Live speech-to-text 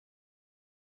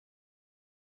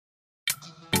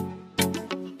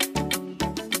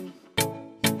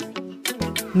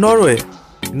Norway.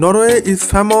 Norway is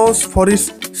famous for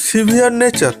its severe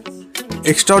nature,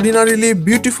 extraordinarily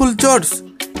beautiful fjords,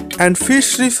 and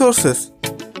fish resources.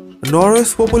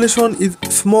 Norway's population is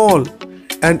small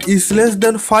and is less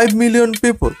than 5 million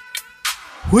people,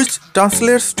 which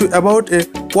translates to about a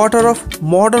quarter of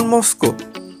modern Moscow.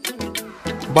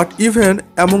 But even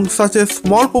among such a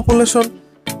small population,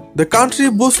 the country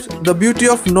boasts the beauty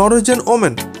of Norwegian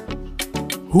women,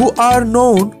 who are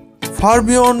known far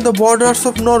beyond the borders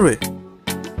of Norway.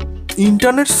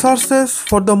 Internet searches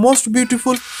for the most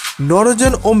beautiful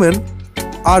Norwegian women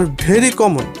are very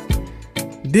common.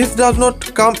 This does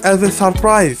not come as a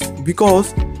surprise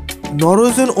because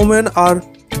Norwegian women are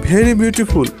very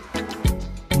beautiful.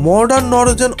 Modern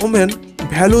Norwegian women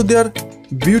value their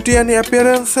beauty and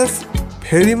appearances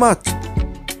very much.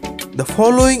 The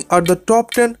following are the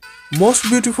top 10 most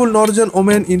beautiful Norwegian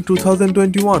women in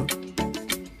 2021.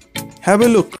 Have a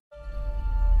look.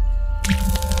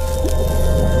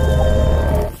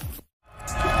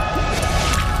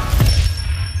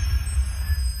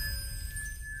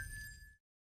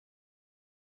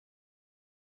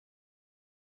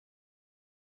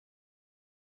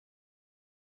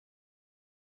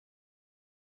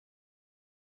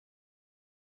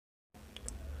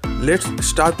 Let's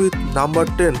start with number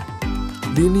 10,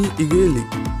 Henie Igeli.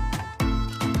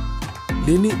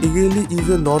 Henie Igeli is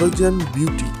a Norwegian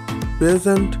beauty,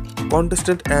 pageant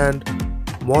contestant and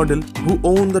model who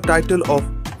won the title of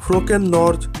Frøken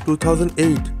Norge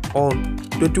 2008 on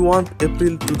 21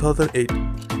 April 2008.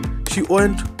 She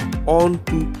went on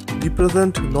to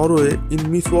represent Norway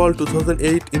in Miss World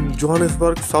 2008 in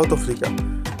Johannesburg, South Africa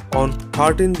on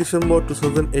 13 December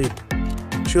 2008.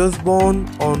 She was born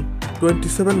on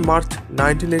 27 March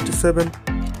 1987,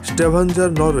 Stavanger,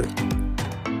 Norway.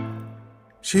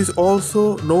 She is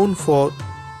also known for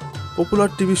popular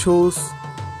TV shows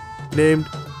named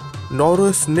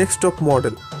Norway's Next Top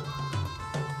Model.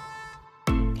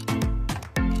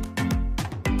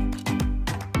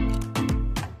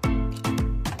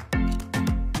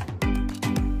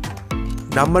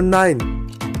 Number 9,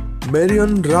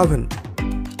 Marion Ravn.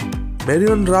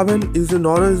 Marion Ravn is a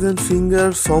Norwegian singer,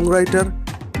 songwriter,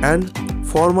 and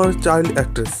former child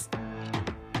actress.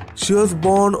 She was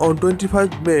born on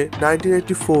 25 May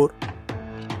 1984,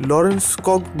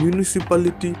 Lorenskog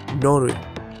Municipality, Norway.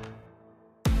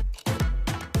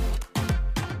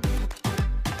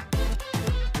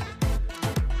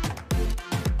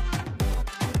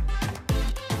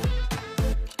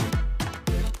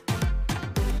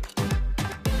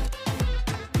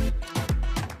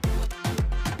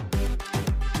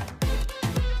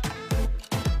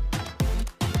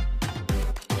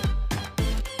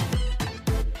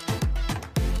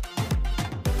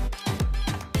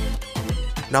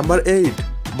 Number 8,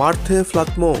 Marte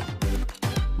Flatmo.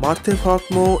 Marte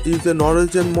Flatmo is a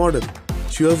Norwegian model.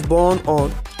 She was born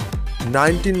on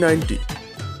 1990.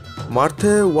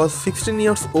 Marte was 16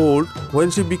 years old when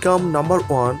she became number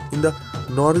 1 in the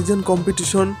Norwegian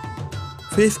competition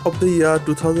Face of the Year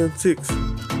 2006.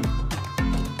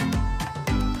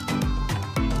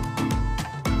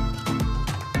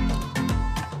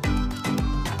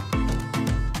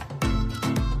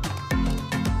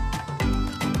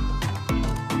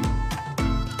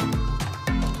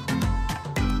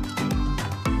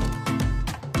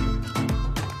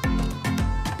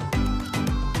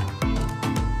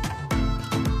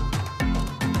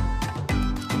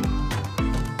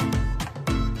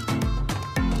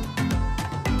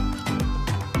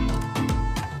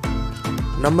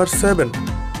 Number 7,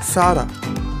 Sara.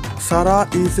 Sara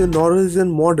is a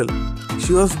Norwegian model.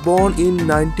 She was born in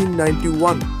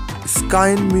 1991,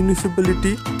 Skien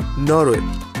Municipality, Norway.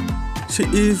 She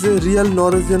is a real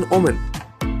Norwegian woman.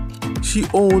 She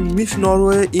won Miss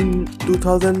Norway in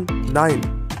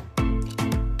 2009.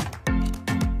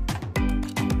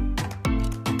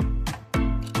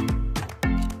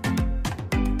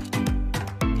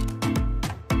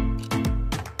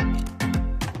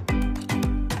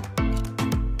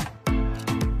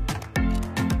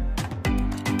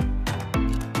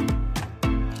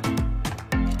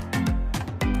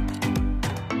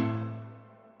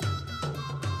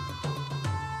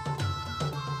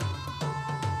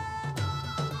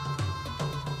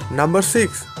 Number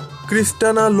 6,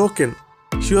 Kristana Loken.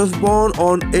 She was born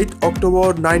on 8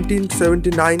 October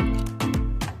 1979.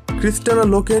 Kristana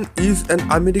Loken is an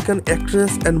American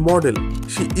actress and model.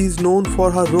 She is known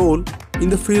for her role in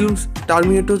the films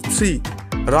Terminator 3,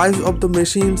 Rise of the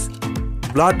Machines,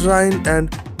 Blood Rain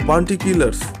and Bounty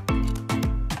Killers,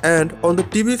 and on the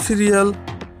TV serial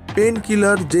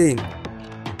Painkiller Jane.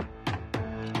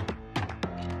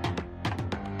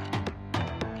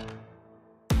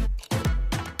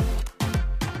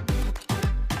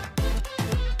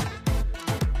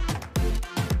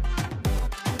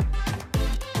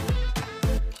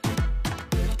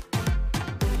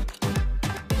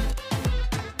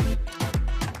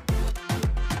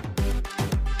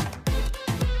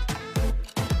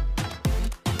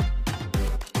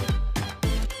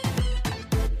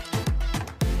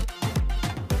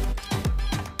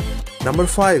 Number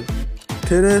 5.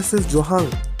 Therese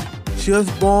Johaug. She was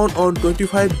born on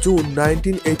 25 June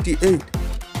 1988.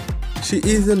 She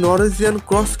is a Norwegian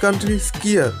cross-country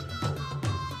skier.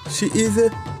 She is a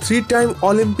 3-time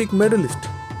Olympic medalist,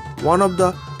 one of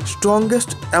the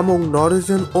strongest among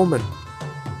Norwegian women.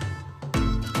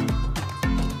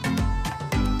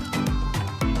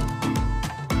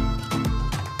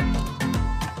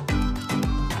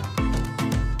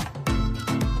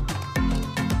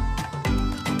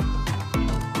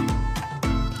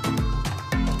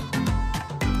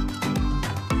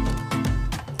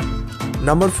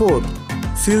 Number 4.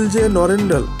 Silje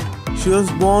Norendal. She was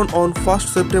born on 1st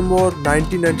September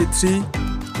 1993,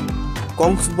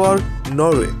 Kongsberg,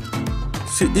 Norway.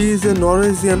 She is a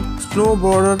Norwegian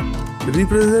snowboarder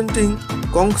representing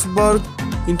Kongsberg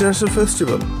International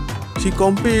Festival. She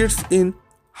competes in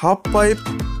halfpipe,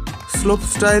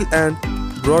 slopestyle and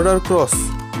border cross.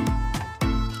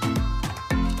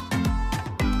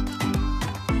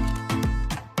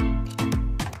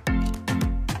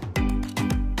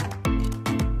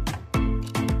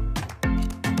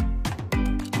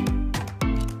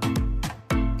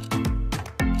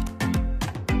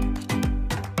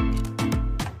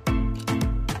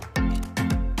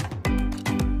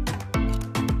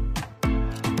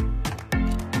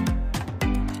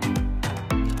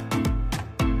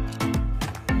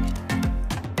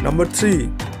 Number 3.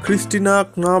 Christina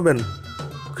Knaben.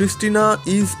 Christina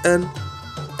is an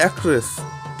actress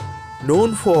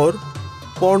known for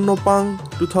Pornopang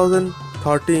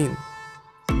 2013,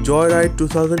 Joyride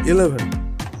 2011.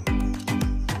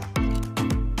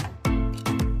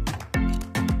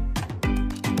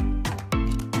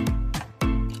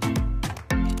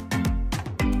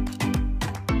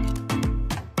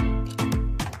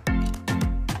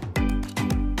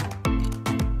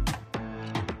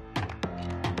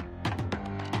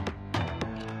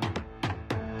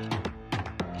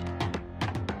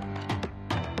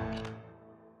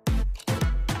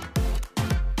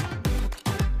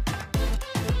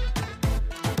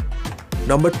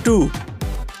 Number 2.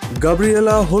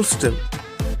 Gabriella Holsten.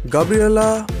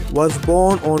 Gabriella was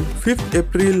born on 5th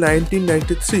April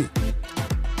 1993.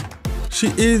 She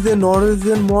is a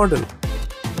Norwegian model.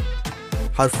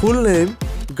 Her full name,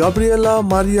 Gabriella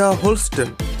Maria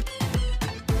Holsten.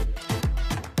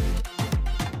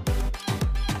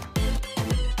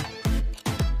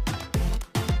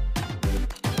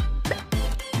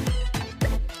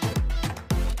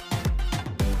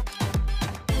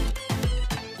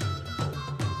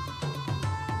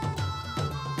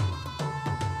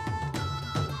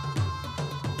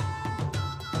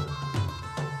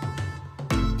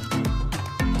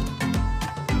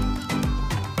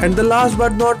 And the last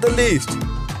but not the least,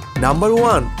 number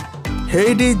 1.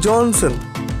 Heidi Johnson.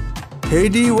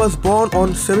 Heidi was born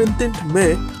on 17th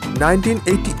May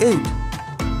 1988.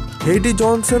 Heidi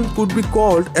Johnson could be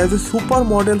called as a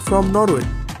supermodel from Norway.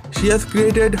 She has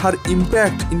created her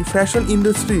impact in fashion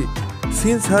industry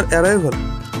since her arrival.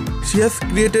 She has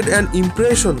created an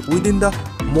impression within the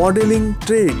modeling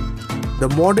trade. The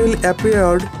model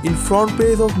appeared in front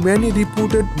page of many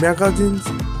reputed magazines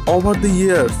over the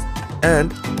years,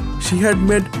 and she had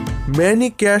made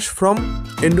many cash from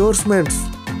endorsements.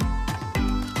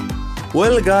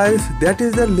 Well guys, that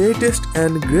is the latest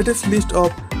and greatest list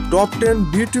of top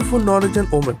 10 beautiful Norwegian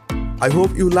women. I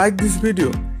hope you like this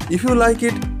video. If you like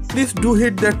it, please do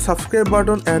hit that subscribe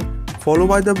button and follow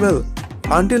by the bell.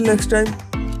 Until next time,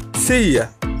 see ya.